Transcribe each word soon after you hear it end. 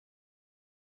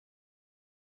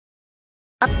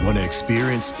Want to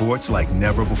experience sports like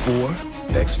never before?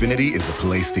 Xfinity is the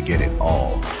place to get it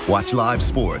all. Watch live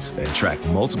sports and track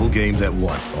multiple games at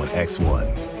once on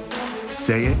X1.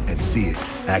 Say it and see it.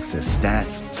 Access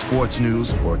stats, sports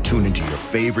news, or tune into your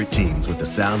favorite teams with the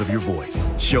sound of your voice.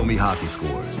 Show me hockey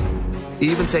scores.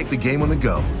 Even take the game on the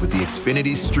go with the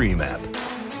Xfinity Stream app.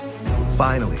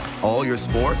 Finally, all your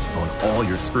sports on all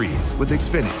your screens with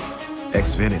Xfinity.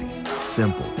 Xfinity.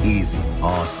 Simple, easy,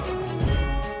 awesome.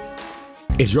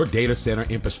 Is your data center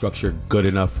infrastructure good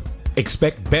enough?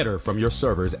 Expect better from your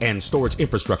servers and storage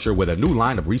infrastructure with a new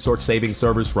line of resource-saving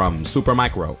servers from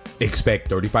Supermicro. Expect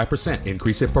 35%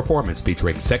 increase in performance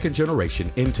featuring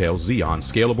second-generation Intel Xeon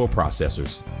scalable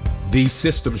processors. These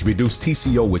systems reduce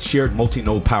TCO with shared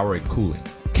multi-node power and cooling,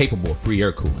 capable of free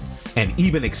air cooling, and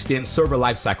even extend server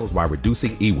life cycles while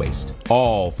reducing e-waste.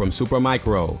 All from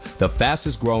Supermicro, the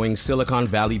fastest-growing Silicon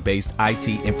Valley-based IT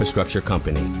infrastructure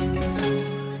company.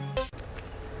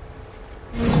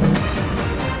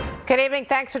 Good evening.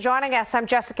 Thanks for joining us. I'm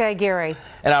Jessica Aguirre.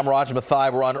 And I'm Roger Mathai.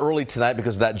 We're on early tonight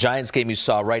because of that Giants game you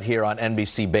saw right here on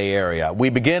NBC Bay Area. We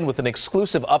begin with an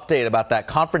exclusive update about that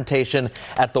confrontation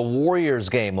at the Warriors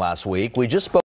game last week. We just spoke